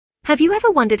Have you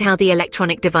ever wondered how the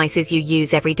electronic devices you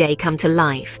use every day come to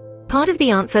life? Part of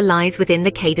the answer lies within the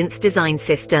Cadence Design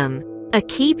System. A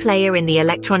key player in the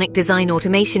electronic design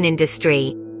automation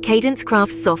industry, Cadence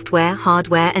crafts software,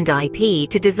 hardware, and IP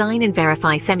to design and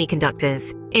verify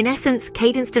semiconductors. In essence,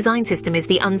 Cadence Design System is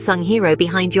the unsung hero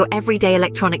behind your everyday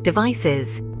electronic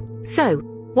devices. So,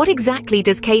 what exactly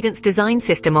does Cadence Design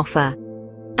System offer?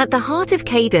 At the heart of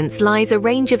Cadence lies a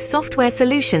range of software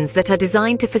solutions that are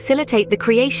designed to facilitate the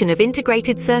creation of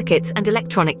integrated circuits and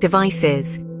electronic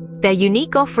devices. Their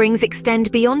unique offerings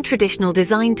extend beyond traditional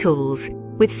design tools,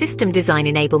 with system design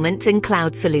enablement and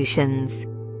cloud solutions.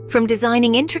 From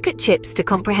designing intricate chips to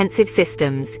comprehensive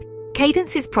systems,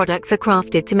 Cadence's products are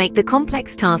crafted to make the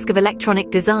complex task of electronic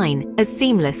design as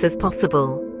seamless as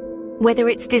possible. Whether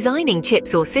it's designing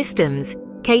chips or systems,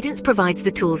 Cadence provides the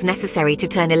tools necessary to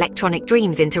turn electronic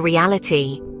dreams into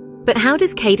reality. But how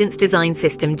does Cadence Design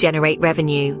System generate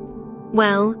revenue?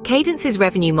 Well, Cadence's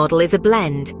revenue model is a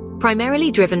blend, primarily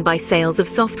driven by sales of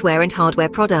software and hardware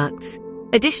products.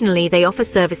 Additionally, they offer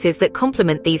services that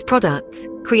complement these products,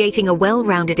 creating a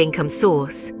well-rounded income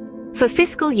source. For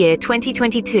fiscal year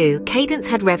 2022, Cadence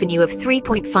had revenue of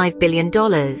 $3.5 billion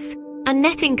and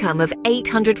net income of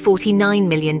 $849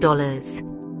 million.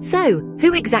 So,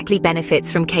 who exactly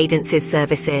benefits from Cadence's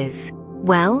services?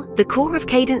 Well, the core of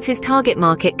Cadence's target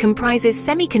market comprises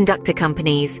semiconductor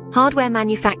companies, hardware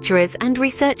manufacturers, and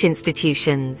research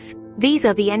institutions. These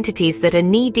are the entities that are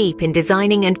knee-deep in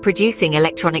designing and producing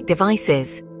electronic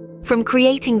devices. From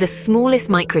creating the smallest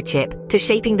microchip to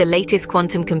shaping the latest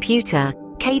quantum computer,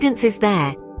 Cadence is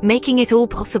there, making it all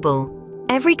possible.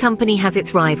 Every company has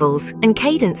its rivals, and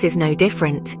Cadence is no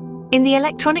different. In the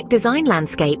electronic design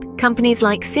landscape, companies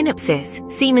like Synopsys,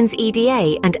 Siemens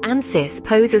EDA, and Ansys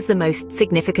pose as the most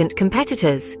significant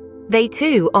competitors. They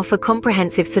too offer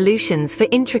comprehensive solutions for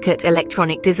intricate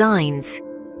electronic designs.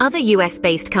 Other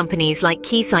US-based companies like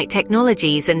Keysight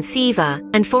Technologies and Siva,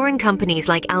 and foreign companies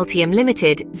like Altium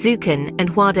Limited, Zuken, and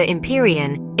Huada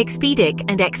Empyrean, Expedic,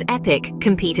 and X-Epic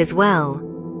compete as well.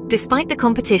 Despite the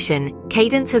competition,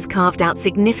 Cadence has carved out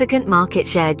significant market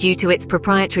share due to its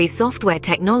proprietary software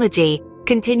technology,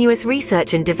 continuous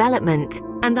research and development,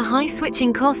 and the high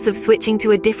switching costs of switching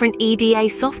to a different EDA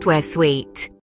software suite.